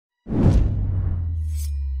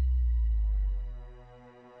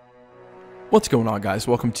What's going on, guys?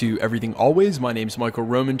 Welcome to Everything Always. My name's Michael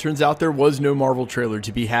Roman. Turns out there was no Marvel trailer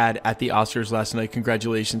to be had at the Oscars last night.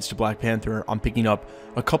 Congratulations to Black Panther on picking up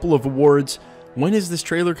a couple of awards. When is this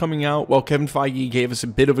trailer coming out? Well, Kevin Feige gave us a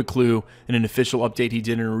bit of a clue in an official update he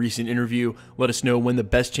did in a recent interview. Let us know when the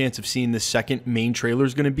best chance of seeing this second main trailer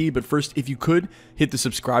is going to be. But first, if you could, hit the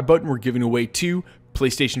subscribe button. We're giving away 2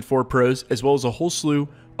 PlayStation 4 Pros, as well as a whole slew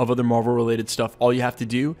of other Marvel-related stuff. All you have to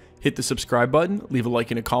do, hit the subscribe button, leave a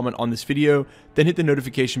like and a comment on this video, then hit the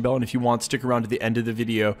notification bell, and if you want, stick around to the end of the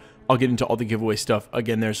video. I'll get into all the giveaway stuff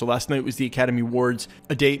again there. So last night was the Academy Awards,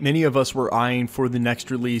 a date many of us were eyeing for the next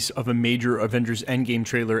release of a major Avengers Endgame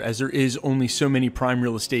trailer, as there is only so many prime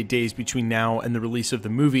real estate days between now and the release of the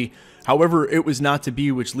movie. However, it was not to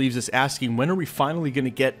be, which leaves us asking, when are we finally going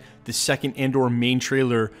to get the second and/or main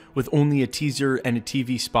trailer with only a teaser and a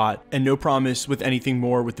TV spot, and no promise with anything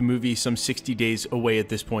more, with the movie some 60 days away at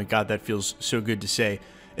this point? God, that feels so good to say.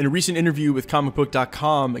 In a recent interview with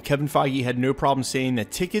comicbook.com, Kevin Feige had no problem saying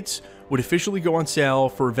that tickets would officially go on sale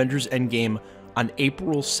for Avengers Endgame on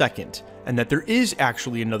April 2nd, and that there is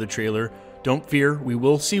actually another trailer. Don't fear, we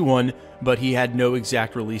will see one, but he had no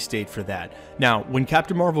exact release date for that. Now, when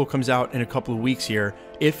Captain Marvel comes out in a couple of weeks here,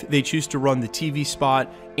 if they choose to run the TV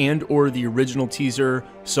spot and or the original teaser,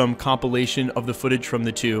 some compilation of the footage from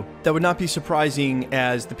the two, that would not be surprising,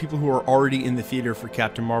 as the people who are already in the theater for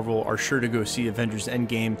Captain Marvel are sure to go see Avengers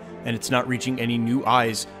Endgame, and it's not reaching any new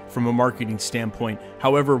eyes from a marketing standpoint.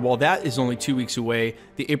 However, while that is only 2 weeks away,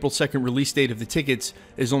 the April 2nd release date of the tickets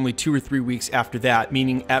is only 2 or 3 weeks after that,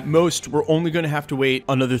 meaning at most we're only going to have to wait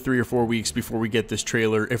another 3 or 4 weeks before we get this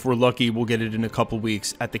trailer. If we're lucky, we'll get it in a couple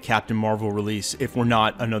weeks at the Captain Marvel release. If we're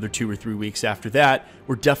not, another 2 or 3 weeks after that.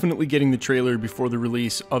 We're definitely getting the trailer before the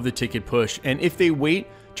release of the ticket push, and if they wait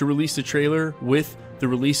to release the trailer with the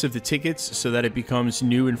release of the tickets so that it becomes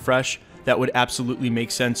new and fresh, that would absolutely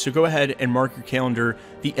make sense. So go ahead and mark your calendar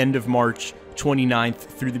the end of March 29th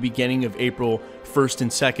through the beginning of April 1st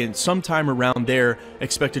and 2nd. Sometime around there,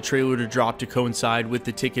 expect a trailer to drop to coincide with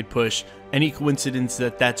the ticket push. Any coincidence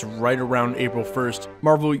that that's right around April 1st,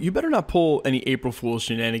 Marvel, you better not pull any April Fool's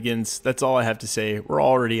shenanigans. That's all I have to say. We're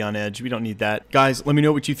already on edge. We don't need that. Guys, let me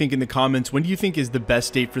know what you think in the comments. When do you think is the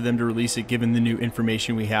best date for them to release it, given the new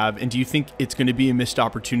information we have? And do you think it's going to be a missed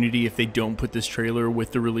opportunity if they don't put this trailer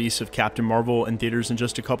with the release of Captain Marvel in theaters in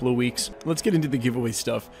just a couple of weeks? Let's get into the giveaway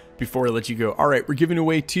stuff before I let you go. All right, we're giving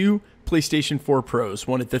away 2 PlayStation 4 Pros,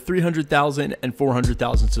 one at the 300,000 and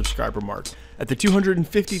 400,000 subscriber mark. At the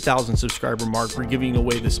 250,000 subscriber mark, we're giving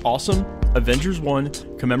away this awesome Avengers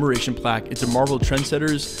 1 commemoration plaque. It's a Marvel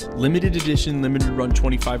Trendsetters limited edition, limited run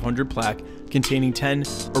 2500 plaque containing 10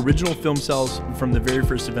 original film cells from the very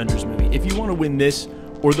first Avengers movie. If you want to win this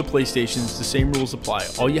or the PlayStations, the same rules apply.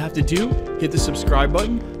 All you have to do, hit the subscribe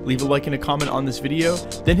button, leave a like and a comment on this video,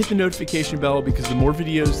 then hit the notification bell, because the more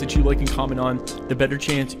videos that you like and comment on, the better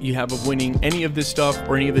chance you have of winning any of this stuff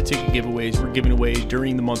or any of the ticket giveaways we're giving away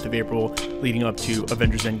during the month of April leading up to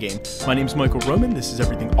Avengers Endgame. My name is Michael Roman. This is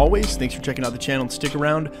Everything Always. Thanks for checking out the channel, and stick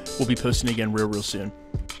around. We'll be posting again real soon.